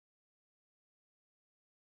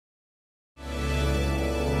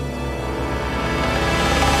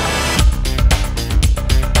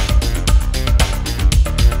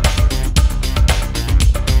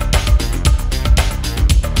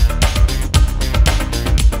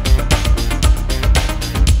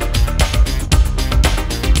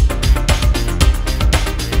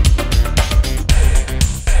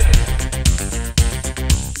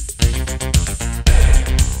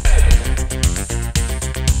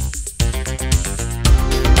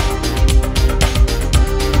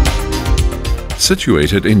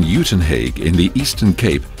Situated in Uitenhage in the Eastern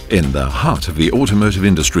Cape, in the heart of the automotive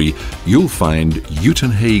industry, you'll find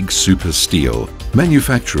Uitenhage Super Steel,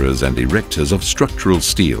 manufacturers and erectors of structural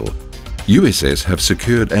steel. USS have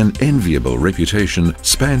secured an enviable reputation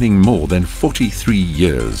spanning more than 43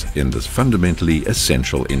 years in this fundamentally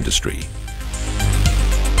essential industry.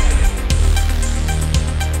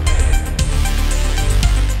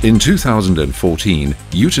 In 2014,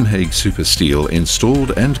 Uitenhage Super Steel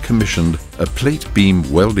installed and commissioned a plate beam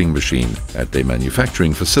welding machine at their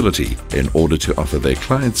manufacturing facility in order to offer their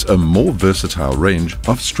clients a more versatile range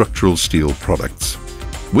of structural steel products.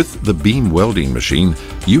 With the beam welding machine,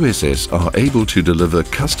 USS are able to deliver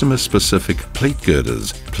customer-specific plate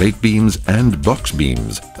girders, plate beams and box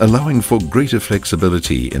beams, allowing for greater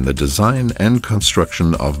flexibility in the design and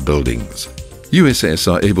construction of buildings. USS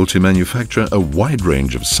are able to manufacture a wide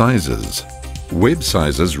range of sizes. Web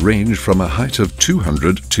sizes range from a height of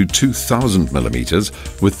 200 to 2000 millimeters,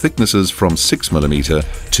 with thicknesses from 6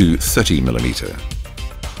 mm to 30 mm.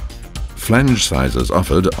 Flange sizes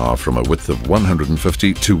offered are from a width of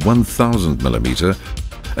 150 to 1000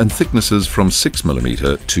 mm and thicknesses from 6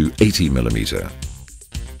 mm to 80 mm.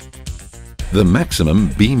 The maximum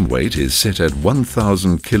beam weight is set at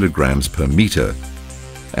 1000 kilograms per meter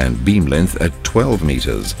and beam length at 12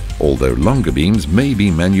 meters, although longer beams may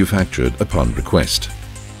be manufactured upon request.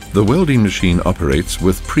 The welding machine operates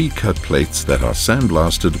with pre-cut plates that are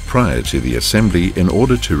sandblasted prior to the assembly in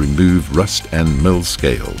order to remove rust and mill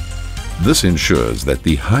scale. This ensures that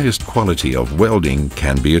the highest quality of welding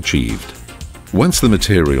can be achieved. Once the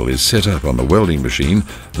material is set up on the welding machine,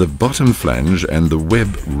 the bottom flange and the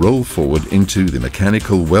web roll forward into the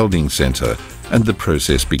mechanical welding center and the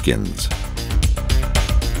process begins.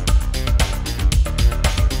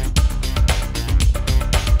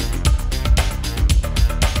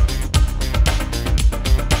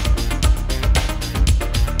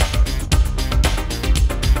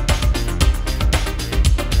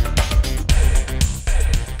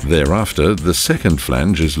 Thereafter, the second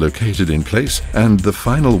flange is located in place and the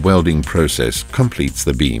final welding process completes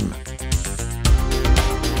the beam.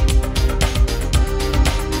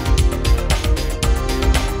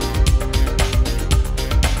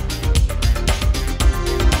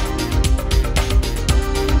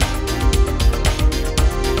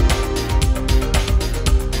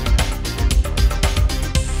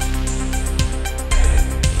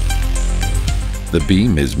 The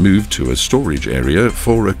beam is moved to a storage area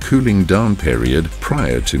for a cooling down period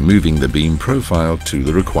prior to moving the beam profile to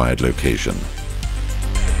the required location.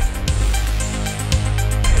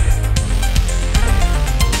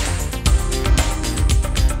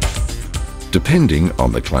 Depending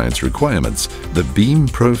on the client's requirements, the beam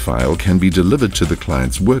profile can be delivered to the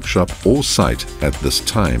client's workshop or site at this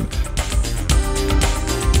time.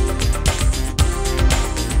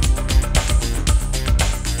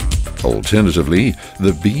 Alternatively,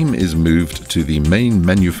 the beam is moved to the main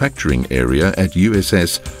manufacturing area at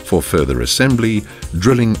USS for further assembly,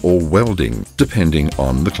 drilling or welding, depending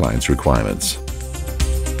on the client's requirements.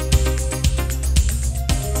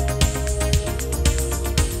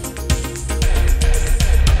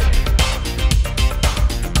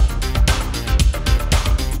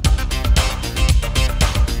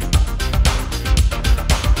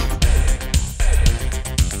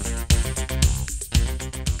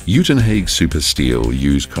 Uitenhage Super Steel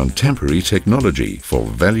use contemporary technology for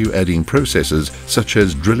value-adding processes such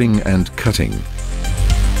as drilling and cutting.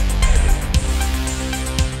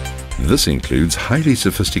 This includes highly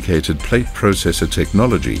sophisticated plate processor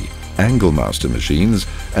technology, angle master machines,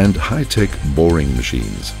 and high-tech boring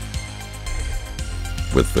machines.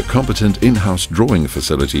 With the competent in-house drawing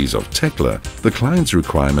facilities of Tekla, the client's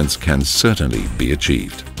requirements can certainly be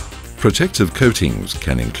achieved. Protective coatings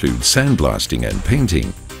can include sandblasting and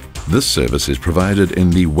painting. This service is provided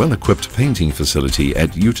in the well-equipped painting facility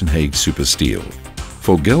at Uitenhage Super Steel.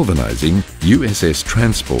 For galvanizing, USS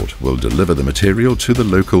Transport will deliver the material to the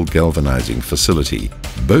local galvanizing facility.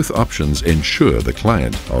 Both options ensure the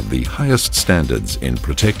client of the highest standards in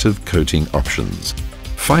protective coating options.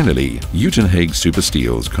 Finally, Uitenhage Super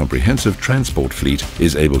Steel's comprehensive transport fleet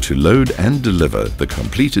is able to load and deliver the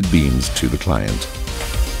completed beams to the client.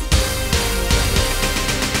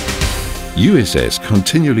 USS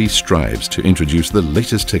continually strives to introduce the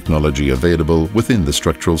latest technology available within the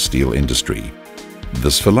structural steel industry.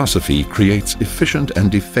 This philosophy creates efficient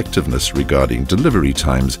and effectiveness regarding delivery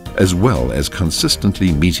times as well as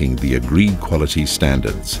consistently meeting the agreed quality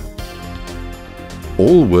standards.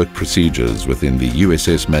 All work procedures within the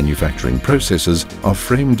USS manufacturing processes are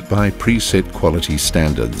framed by preset quality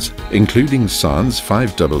standards, including SANS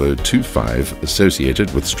 50025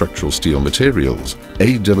 associated with structural steel materials,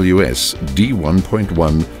 AWS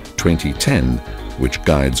D1.1 2010, which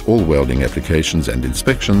guides all welding applications and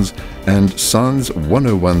inspections, and SANS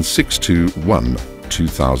 101621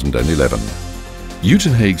 2011.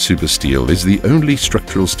 Uitenhage Supersteel is the only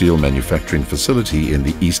structural steel manufacturing facility in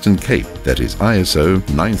the Eastern Cape that is ISO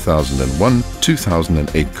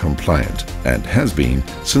 9001-2008 compliant and has been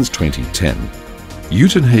since 2010.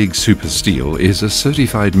 Uitenhage Supersteel is a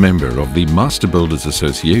certified member of the Master Builders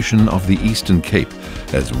Association of the Eastern Cape,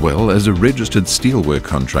 as well as a registered steelwork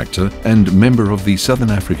contractor and member of the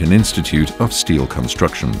Southern African Institute of Steel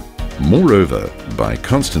Construction. Moreover, by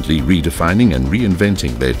constantly redefining and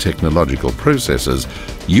reinventing their technological processes,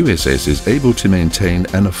 USS is able to maintain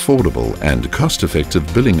an affordable and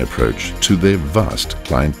cost-effective billing approach to their vast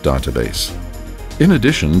client database. In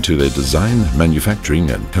addition to their design,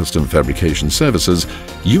 manufacturing and custom fabrication services,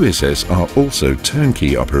 USS are also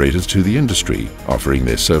turnkey operators to the industry, offering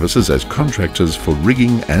their services as contractors for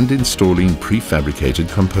rigging and installing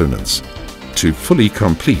prefabricated components. To fully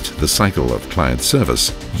complete the cycle of client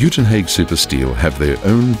service, Uitenhage Supersteel have their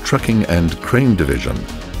own trucking and crane division.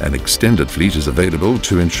 An extended fleet is available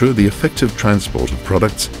to ensure the effective transport of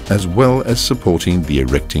products as well as supporting the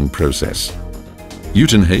erecting process.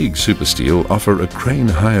 Uitenhage Supersteel offer a crane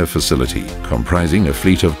hire facility comprising a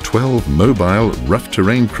fleet of 12 mobile rough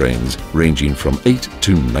terrain cranes ranging from 8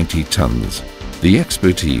 to 90 tons. The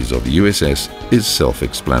expertise of USS is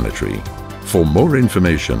self-explanatory. For more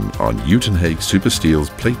information on Uitenhage Supersteel's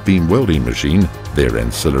plate beam welding machine, their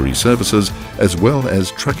ancillary services, as well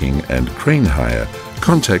as trucking and crane hire,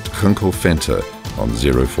 contact Gunkel Venter on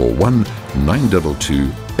 041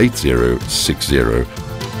 922 8060